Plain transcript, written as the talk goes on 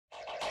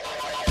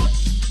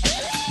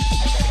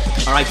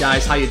Alright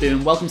guys, how you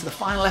doing? Welcome to the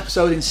final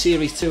episode in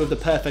Series 2 of the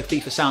Perfect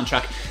FIFA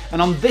soundtrack.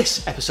 And on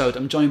this episode,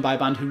 I'm joined by a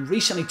band who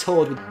recently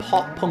toured with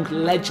pop-punk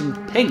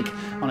legend Pink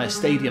on a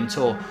stadium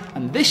tour.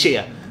 And this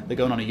year, they're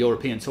going on a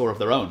European tour of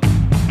their own.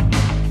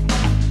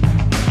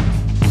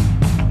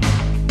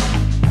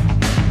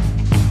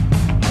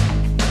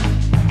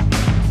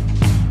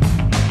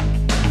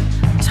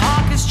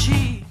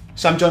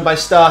 So I'm joined by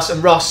Stas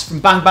and Ross from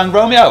Bang Bang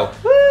Romeo.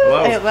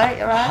 Hello. Hey, mate,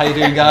 you right? How you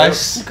doing,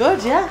 guys?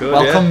 Good, yeah.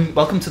 Good,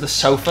 welcome to the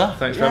sofa.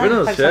 Thanks for having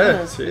us.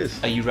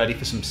 Cheers. Are you ready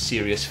for some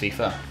serious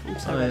FIFA? I'm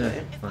so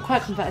ready.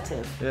 Quite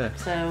competitive. Yeah.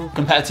 So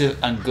competitive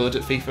and good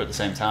at FIFA at the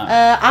same time.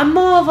 I'm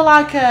more of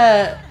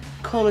a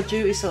Call of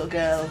Duty sort of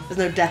girl. There's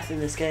no death in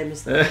this game,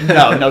 is there?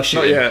 No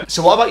shooting. Not yet.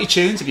 So what about your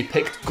tunes? Have you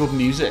picked good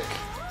music?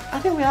 I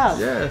think we have.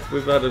 Yeah,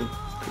 we've had a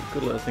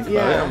good little think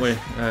about it, haven't we?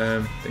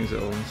 Things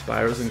that will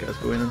inspire us and get us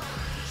going.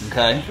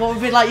 Okay. What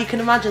would be like? You can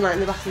imagine like in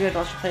the back of your head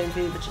whilst you're playing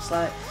FIFA, just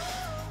like.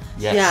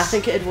 Yes. Yeah, I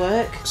think it'd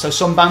work. So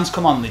some bands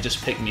come on, they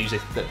just pick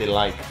music that they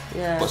like,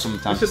 but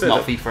sometimes it's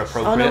not FIFA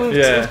appropriate. Oh no,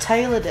 we've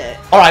tailored it.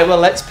 All right, well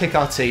let's pick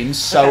our teams.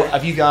 So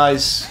have you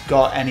guys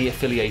got any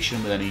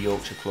affiliation with any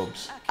Yorkshire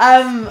clubs?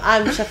 I'm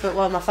Sheffield.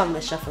 Well, my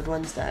family's Sheffield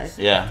Wednesday.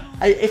 Yeah.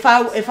 If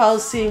I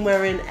was seen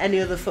wearing any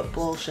other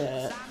football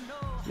shirt,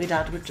 my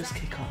dad would just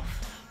kick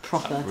off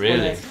proper.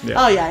 Really? Yeah.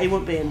 Oh yeah, he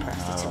wouldn't be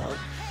impressed at all.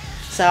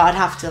 So I'd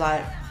have to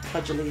like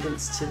pledge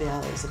allegiance to the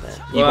Owls a bit.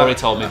 You've already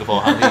told me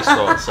beforehand you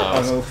scored, so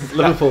I'm a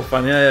Liverpool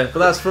fan, yeah. But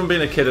that's from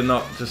being a kid and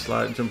not just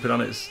like jumping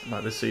on it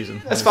like this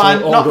season. That's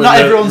fine. Not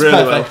everyone's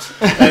perfect.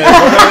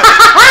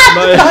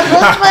 Well.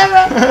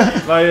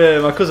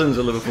 My cousins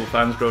are Liverpool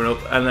fans growing up,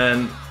 and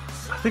then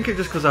I think it's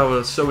just because I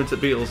was so into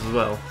Beatles as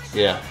well.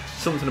 Yeah.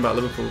 Something about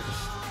Liverpool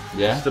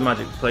just a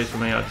magic place for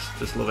me. I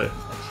just love it.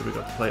 So we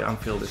got to play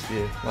Anfield this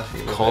year. Last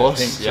year, of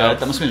course,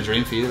 that must have been a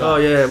dream for you. Though. Oh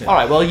yeah. All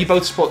right, well you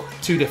both support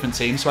two different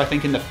teams, so I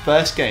think in the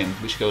first game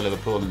we should go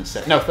Liverpool, and in the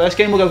second. No, first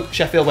game we'll go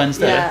Sheffield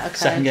Wednesday. Yeah, okay.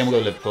 Second game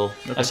we'll go Liverpool.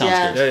 Okay. That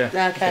sounds good.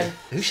 Yeah, okay.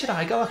 Who should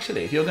I go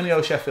actually? If you're going to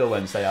go Sheffield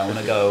Wednesday, I want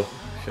to go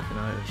Sheffield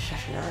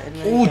United.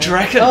 Oh, do you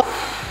reckon?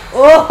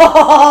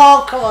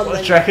 Oh, come on.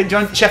 What do you reckon? Do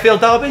you want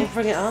Sheffield Derby?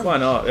 Bring it on. Why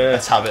not? Yeah.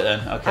 Let's have it then.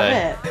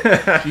 Okay.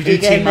 Have it. You do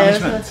team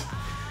management.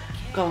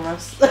 Go on,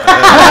 Ross.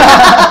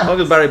 As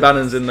long as Barry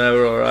Bannon's in there,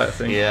 we're alright, I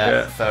think.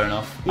 Yeah, fair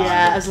enough.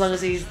 Yeah, as long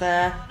as he's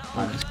there.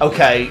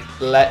 Okay,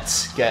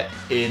 let's get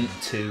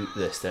into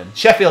this then.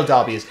 Sheffield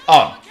Derby is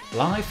on,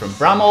 live from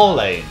Bramall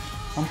Lane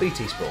on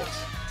BT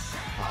Sports.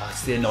 Oh,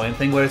 it's the annoying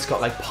thing where it's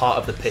got like part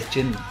of the pitch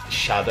in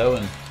shadow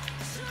and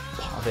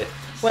part of it.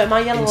 Wait, am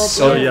I yellow or blue?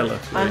 So yellow.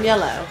 I'm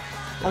yellow. I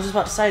was just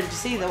about to say, did you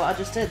see that what I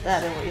just did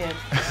there? Didn't you?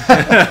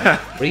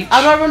 Reach.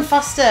 How do I run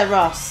faster,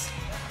 Ross?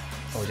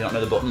 Oh, do you not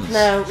know the buttons?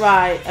 No,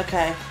 right,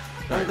 okay.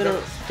 I'm gonna.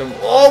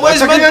 Oh,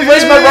 where's my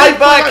right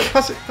back?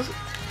 Pass it.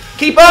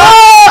 Keeper!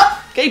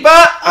 Keeper!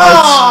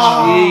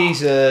 Oh,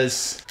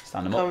 Jesus.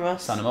 Stand him up.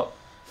 Stand him up.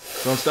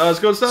 Go on, Stars.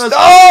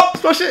 Stop!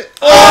 Smash it!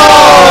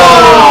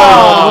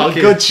 Oh!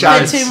 Good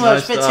chance. Bit too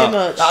much.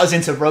 That was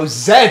into row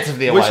Z of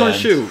the away Which one end.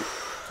 shoot?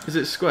 Is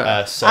it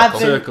square?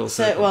 Circle.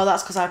 Well,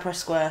 that's because I press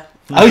square.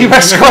 Oh, you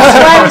press square?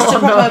 Square is to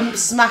proper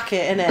smack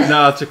it, innit?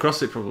 No, to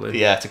cross it probably.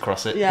 Yeah, to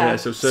cross it. Yeah,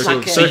 so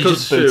circle. So you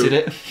just booted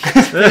it.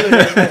 Pretty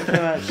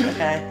much,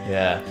 okay.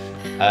 Yeah.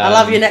 I'll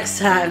have you next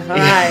time,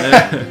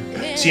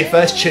 alright. So your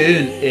first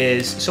tune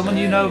is someone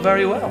you know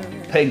very well.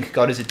 Pink,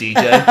 God is a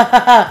DJ.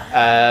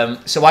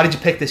 So why did you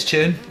pick this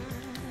tune?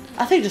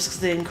 I think just because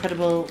of the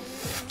incredible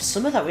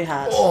summer that we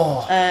had.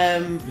 Oh.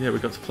 Yeah, we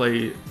got to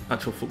play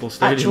actual football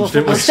stadiums, Actual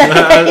didn't we? football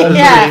stadium,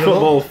 yeah. As a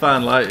football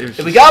fan, like it was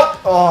Here we go.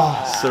 Oh,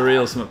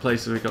 surreal. Some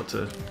places we got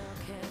to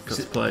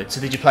play.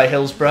 So did you play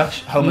Hillsborough,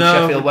 home of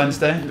Sheffield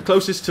Wednesday? The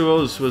closest to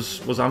us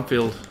was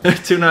Anfield.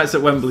 2 nights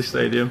at Wembley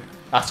Stadium.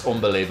 That's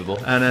unbelievable.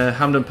 And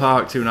Hampden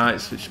Park 2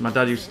 nights, which my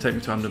dad used to take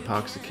me to Hampden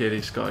Park as a kid.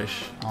 He's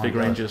Scottish, big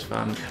Rangers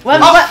fan.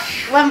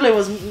 Wembley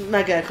was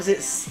mega because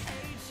it's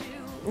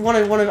one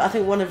of I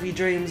think one of your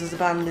dreams as a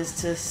band is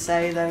to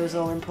say those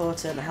all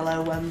important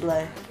hello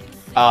Wembley.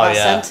 Oh that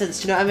yeah.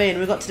 sentence, do you know what I mean?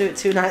 We got to do it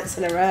 2 nights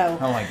in a row.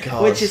 Oh my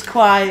god. Which is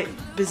quite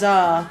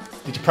bizarre.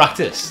 Did you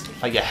practice?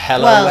 Like your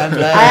hello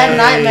Wembley? I had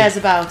nightmares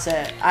about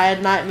it. I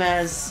had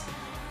nightmares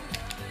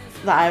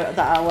that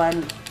I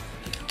went,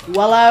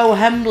 "Wello,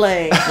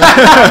 Hembley."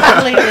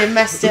 Completely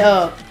messed it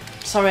up.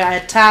 Sorry, I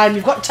had time.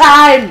 You've got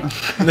time.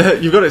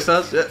 You've got it,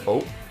 Saz. Yeah.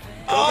 Oh.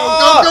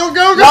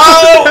 Go!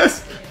 No!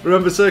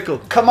 Remember circle.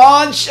 Come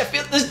on,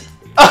 Sheffield. That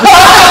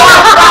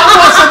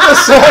wasn't the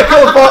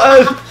circle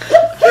button.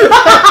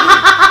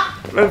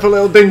 Went for a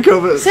little dink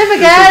over. Sim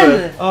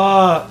again.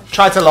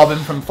 Tried to lob him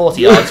from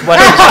 40 yards when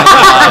he was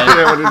on his line.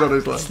 When he's on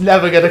his line. It's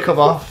never going to come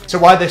off. So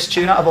why this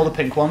tune out of all the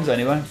Pink ones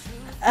anyway?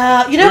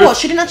 You know what?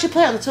 She didn't actually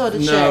play it on the tour,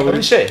 did she? No,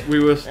 didn't she? We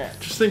were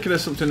just thinking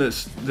of something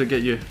that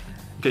get you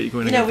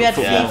going. You know, we had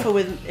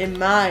FIFA in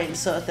mind,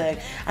 sort of thing,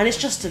 and it's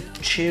just a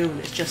tune.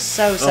 It's just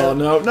so. Oh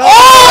no! Oh!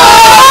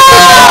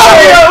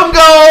 Own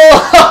goal!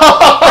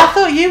 I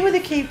thought you were the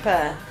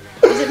keeper.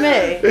 Was it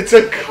me? It's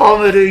a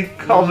comedy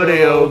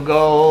own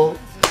goal.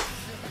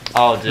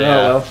 Oh dear. Oh,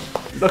 well.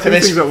 Look Two at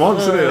this. things at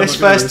once, isn't it? This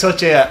first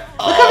touch here.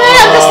 Look at me,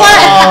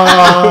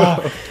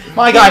 I'm just like...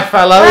 My guy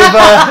fell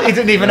over. He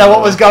didn't even know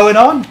what was going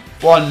on.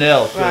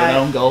 1-0 for Right. an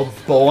own goal.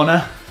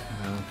 Borna.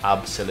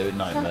 Absolute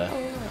nightmare.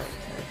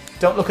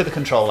 Don't look at the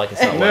control like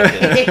it's not working.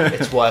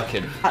 It's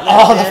working.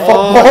 Oh, the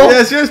football.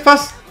 Yes,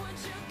 pass.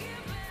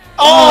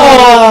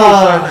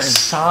 Oh,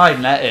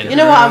 side netting. You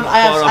know what?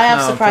 I Far off have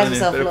now, surprised I'm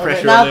myself a telling you. little Bit bit.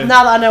 of Now, pressure on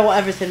now that I know what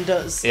everything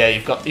does. Yeah,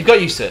 you've got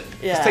used to it.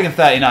 Yeah. It's taken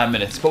 39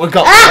 minutes, but we've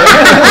got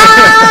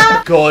to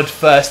it. Good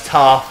first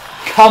half.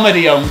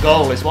 Comedy own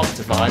goal is what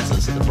divides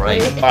us at the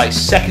break. Right,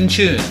 second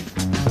tune.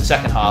 The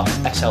second half,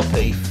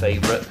 SLP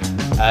favourite.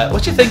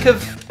 What do you think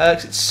of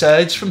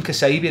Surge from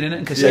Kasabian, innit?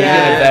 And Kasabian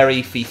Yeah. are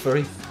very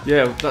FIFA-y.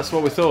 Yeah, that's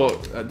what we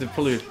thought. They've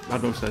probably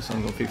had most of their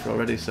songs on FIFA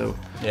already, so.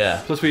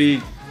 Yeah. Plus,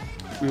 we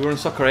were on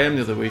Soccer AM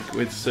the other week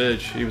with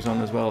Serge. He was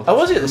on as well. Oh,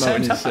 was he at the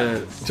same promoting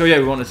time? so yeah,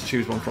 we wanted to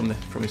choose one from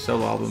his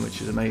solo album,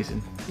 which is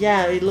amazing.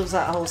 Yeah, he loves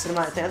that whole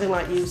cinematic thing. I think,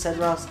 like you said,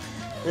 Ross,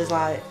 there's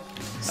like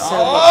so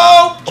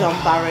Oh! much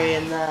John Barry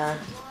in there.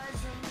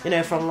 You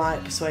know, from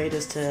like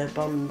Persuaders to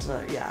Bond.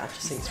 Yeah, I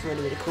just think it's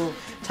really, really cool.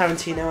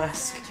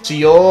 Tarantino-esque. So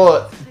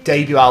your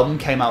debut album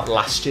came out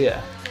last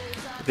year.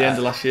 At the end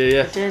of last year,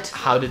 yeah. It did.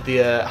 How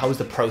was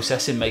the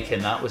process in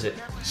making that? Was it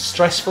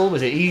stressful?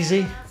 Was it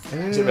easy?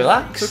 Was it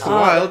relaxed? Took a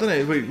while, didn't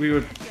it? We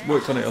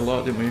worked on it a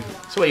lot, didn't we?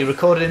 So what, you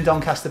recorded in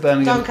Doncaster,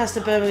 Birmingham? Doncaster,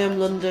 Birmingham,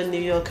 London,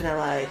 New York, and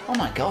LA. Oh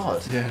my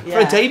god! Yeah. For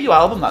a debut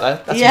album,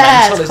 that's Yeah,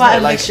 mental, it's isn't quite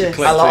it? Like ambitious.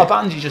 a lot of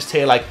bands, you just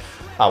hear like,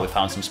 oh, we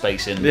found some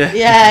space in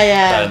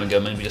Yeah.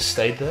 Birmingham, and we just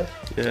stayed there.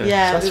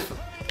 Yeah. So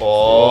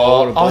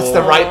oh, it's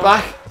the ball. right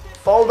back.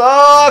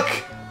 Baldock!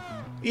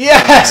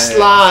 Yes,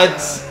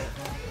 lads!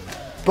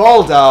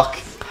 Baldock.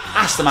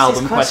 Ask them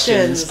album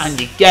questions and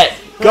you get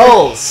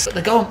goals.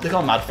 They're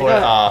going mad for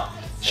it.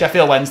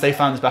 Sheffield Wednesday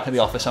fans back in the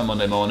office on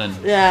Monday morning.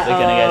 Yeah. They're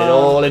going to get it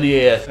all in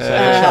here.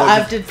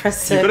 I did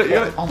press You got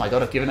circle. it. Oh my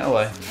god, I've given it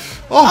away.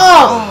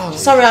 Oh,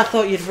 sorry, I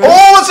thought you'd run.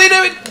 Oh, what's he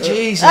doing?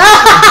 Jesus.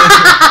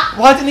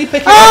 Why didn't he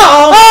pick it up?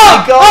 Oh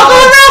my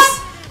god.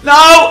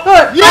 No!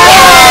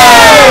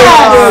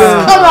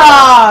 Yes! Come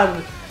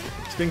on!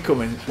 It's been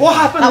coming. What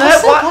happened I there?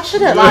 was so What?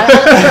 passionate. Like,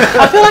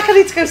 I feel like I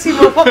need to go see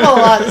more football.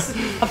 Like this.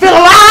 I feel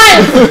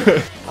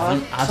alive!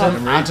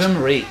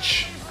 Adam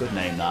Reach. Good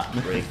name that,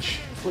 Reach.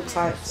 Looks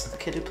like the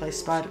kid who plays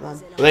Spider-Man.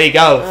 Well, there you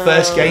go.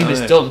 First game is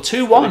yeah. done.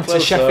 2-1 to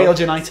close, Sheffield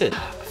United. I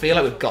feel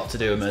like we've got to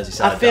do a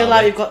Merseyside I feel derby.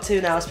 like we've got to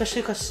now,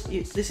 especially because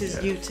this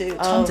is you two.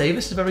 Tom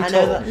Davis is very I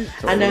tall. know that.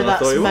 Taller I know than I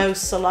thought that's you were. Mo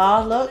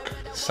Salah. Look,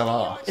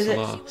 Salah. is it?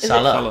 Salah. Is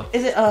Salah. it?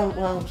 Is it? Oh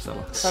well.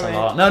 Salah. Sorry.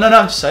 Salah. No, I'm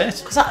just saying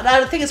it. Cause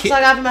I think it's because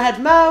I have in my head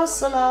Mo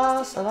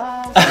Salah.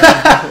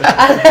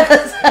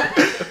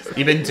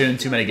 You've been doing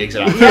too many gigs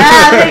around.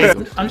 Yeah.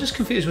 I'm just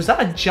confused. Was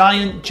that a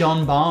giant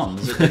John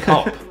Barnes at the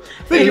Cop?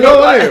 I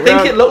It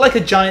think it looked like a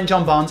giant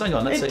John Barnes. Hang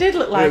on, let's see. It did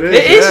look like It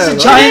It is Yeah, a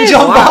giant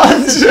John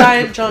Barnes. It's a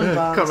giant John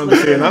Barnes. Can't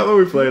remember seeing that when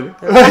we played it.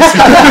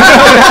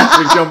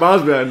 With John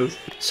Barnes behind us.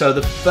 So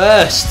the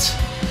first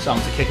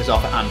song to kick us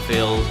off at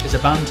Anfield is a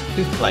band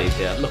who played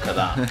here. Look at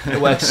that. It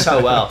works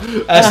so well. So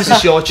this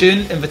is your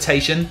tune,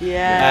 Invitation.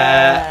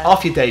 Yeah.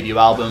 Off your debut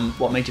album,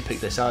 what made you pick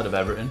this out of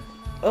everything?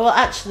 Well,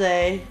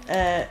 actually,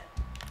 the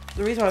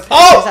reason why I picked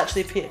Oh! it is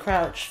actually Peter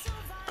Crouch.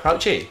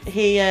 Crouchy?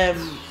 He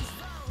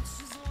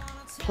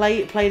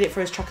played it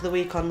for his track of the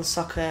week on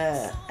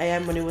Soccer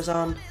AM when he was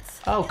on.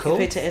 Oh, cool. He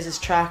picked it as his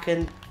track,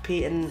 and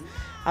Pete and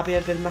Abby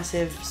have been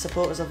massive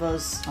supporters of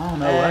us. Oh,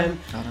 no way.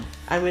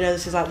 And we know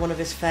this is like one of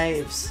his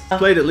faves.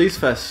 Played at Leeds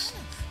Fest,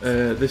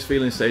 this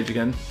feeling stage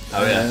again.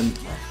 Oh, yeah.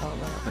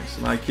 Thanks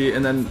to Mikey.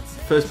 And then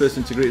first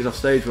person to greet us off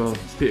stage, well,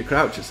 Peter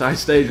Crouch at side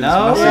stage. And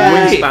No this way.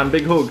 massive wingspan,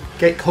 big hug.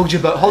 Hug the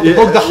Yeah.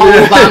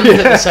 whole band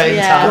at the same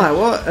Yeah. time.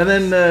 Like, what? And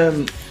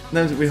then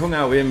we hung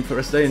out with him for the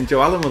rest of the day, and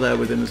Joe Allen were there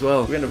with him as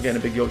well. We ended up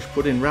getting a big Yorkshire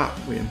pudding wrap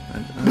with him.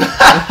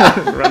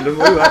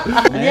 Randomly, that.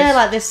 And yeah,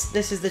 like this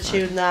is the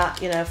tune that,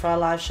 you know, for our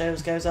live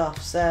shows goes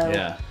off. So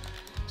Yeah.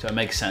 So it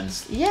makes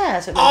sense. yeah.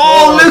 So it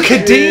Oh, makes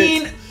Luca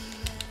Dean!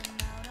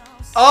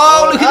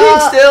 Oh, Luca Dean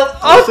still!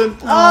 Oh! Listen.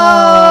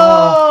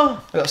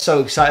 Oh! I got so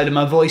excited and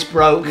my voice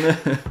broke.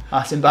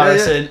 That's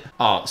embarrassing.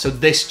 Oh, so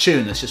this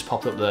tune that's just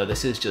popped up there,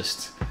 this is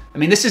just... I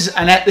mean, this is...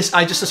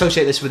 I just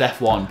associate this with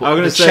F1, but I'm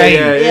going the to say,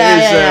 chain... it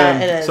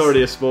is. It's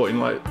already a sporting,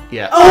 like...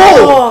 Yeah.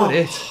 Oh!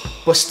 Good hit.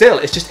 But still,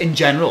 it's just in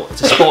general,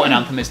 it's a sporting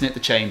anthem, isn't it? The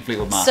chain,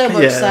 Fleetwood Mac. So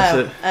much Yeah,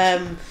 so.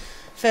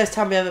 First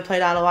time we ever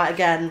played Isle of Wight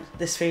again,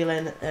 this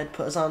feeling had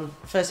put us on.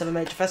 First ever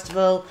major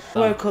festival.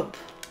 Woke up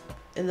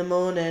in the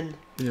morning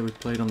Yeah, we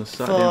played on the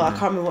Saturday. for, didn't I we?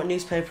 can't remember what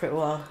newspaper it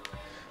was,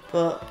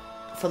 but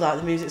for like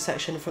the music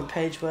section, the front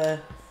page were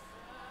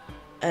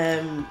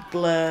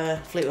Blur,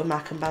 Fleetwood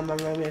Mac and Bang Bang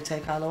Romeo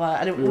Take Isle of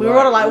Wight. And we were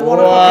on at like 1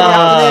 o'clock in the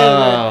afternoon.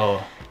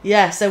 Wow.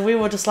 Yeah, so we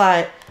were just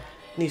like,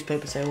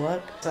 newspaper say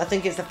what? So I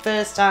think it's the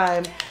first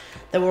time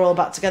that we're all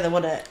back together,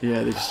 wasn't it?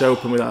 Yeah, they just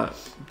open with that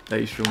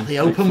bass drum. They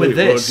open with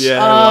this? Yeah.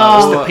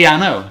 Oh. It's the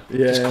piano.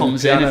 Yeah, Just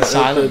comes the in piano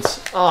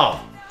silence.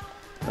 Oh,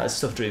 that's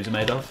stuff dreams are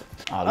made of.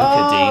 Oh, look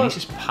at Dean, he's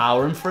just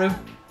powering through.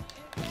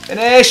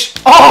 Finish!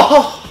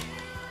 Oh!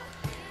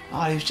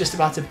 Oh, he was just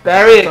about to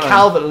bury it,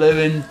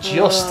 Calvert-Lewin,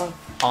 just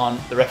on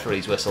the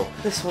referee's whistle.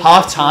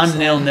 Half time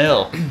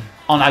 0-0.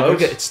 On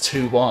aggregate, it's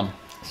 2-1.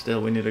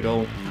 Still, we need a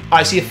goal.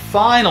 Alright, so your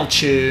final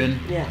tune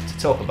Yeah. to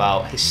talk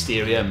about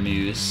Hysteria and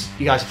Muse.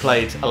 You guys have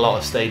played a lot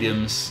of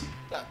stadiums.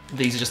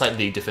 These are just like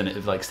the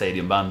definitive like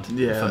stadium band for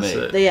that's me.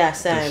 it. Yeah,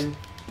 same.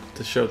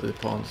 To show that the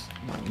porn's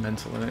like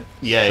mental in it.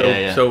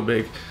 Yeah, So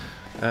big.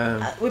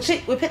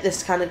 We picked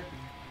this kind of,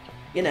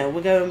 you know,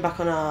 we're going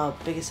back on our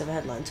biggest ever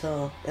headline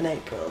tour in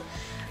April,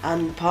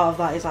 and part of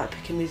that is like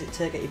picking music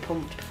to get you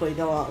pumped before you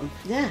go on.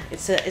 Yeah,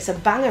 it's a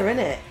banger,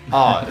 innit?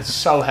 Oh, it's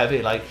so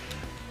heavy. Like,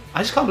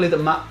 I just can't believe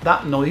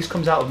that noise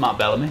comes out of Matt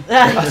Bellamy.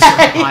 Yeah.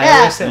 I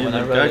always think when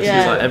I wrote He's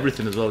Yeah. like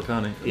everything as well,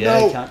 can't he? Yeah,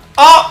 No. he can.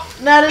 Oh!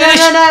 No. Oh, he's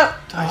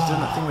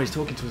doing that thing where he's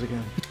talking to us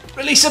again.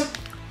 Release him!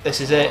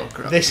 This is it.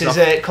 crap. This is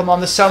it. Come on,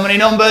 there's so many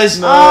numbers.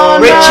 No.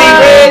 Richie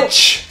no.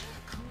 Rich!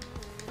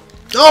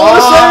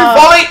 Oh,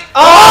 Volley!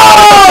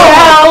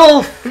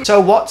 Oh! So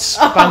what's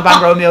Bang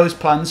Bang Romeo's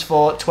plans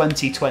for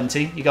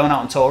 2020? You're going out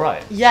on tour,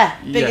 right? Yeah,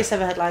 biggest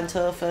ever headline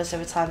tour, first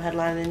ever time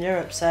headlining in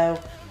Europe, so...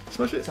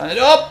 Smash it. Turn it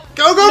up!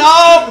 Go!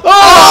 No!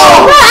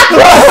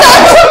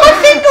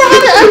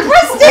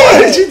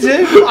 What did you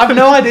do? I've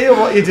no idea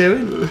what you're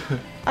doing.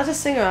 As a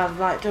singer, I've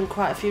like done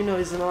quite a few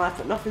noises in my life,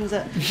 but nothing's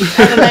ever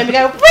made me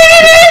go...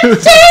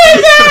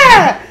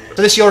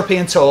 So this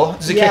European tour,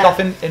 does it kick Yeah. off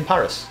in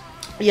Paris?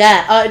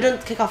 Yeah, it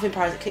doesn't kick off in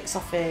Paris, it kicks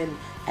off in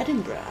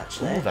Edinburgh,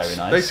 actually. Oh, very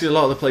nice. Basically, a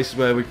lot of the places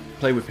where we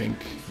play with Pink,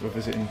 we're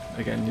visiting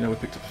again. You know, we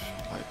picked up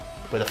like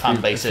With a fan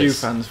a basis. few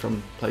fans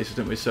from places,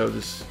 didn't we? So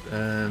there's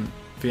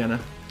Vienna.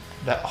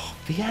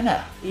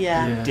 Vienna.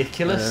 Yeah. Yeah.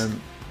 Ridiculous.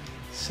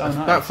 So nice.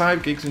 About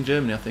 5 gigs in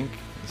Germany, I think.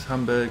 It's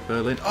Hamburg,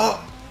 Berlin.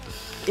 Oh,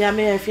 Yeah, I'm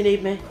here if you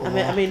need me.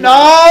 I mean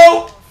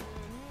No!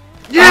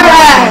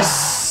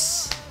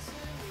 Yes!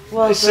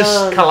 Well It's done.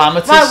 just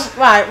calamitous.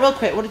 Right, real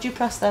quick, what did you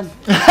press then?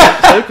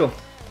 circle.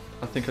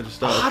 I think I just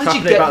started. How did you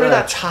tapping it get back through there.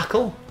 that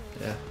tackle?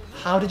 Yeah.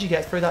 How did you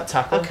get through that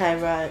tackle? Okay,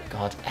 right.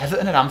 God,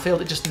 Everton at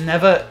Anfield, it just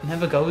never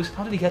goes.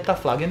 How did he get that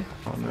flag in?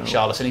 Oh no.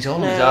 Charlatan, he's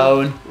on his No.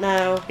 own.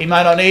 No. He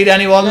might not need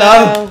anyone No.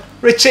 though.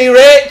 Richie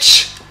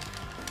Rich!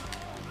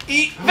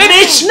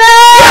 Finish! No!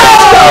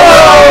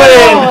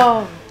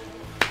 Oh!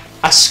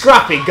 A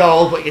scrappy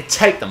goal, but you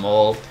take them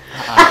all.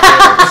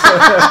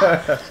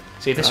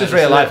 See, if this was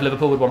real life,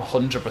 Liverpool would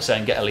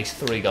 100% get at least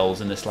 3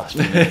 goals in this last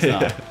few minutes now.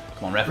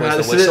 Come on, ref, Right, where's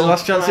this the is it. whistle?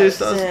 Last chance Right, here, that's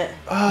Stars. it.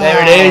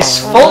 There it is.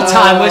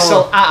 Full-time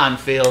whistle at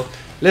Anfield.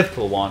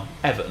 Liverpool won,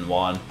 Everton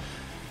won.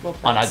 Well,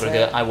 On that's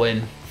aggregate, it. I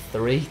win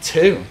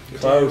 3-2.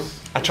 Close.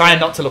 I try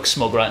not to look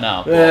smug right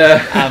now, but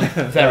Yeah. I'm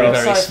very, very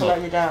Sorry for smug.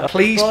 letting you down.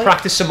 Please Boy.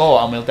 practice some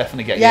more and we'll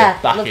definitely get Yeah,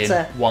 you back love in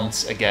to.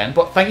 once again.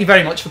 But thank you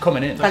very much for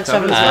coming in. Thanks for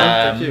having us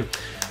on. Thank you.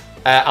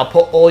 I'll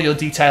put all your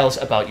details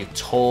about your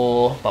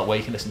tour, about where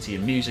you can listen to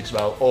your music as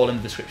well, all in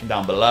the description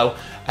down below.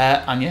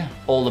 And yeah,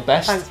 all the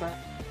best. Thanks, mate.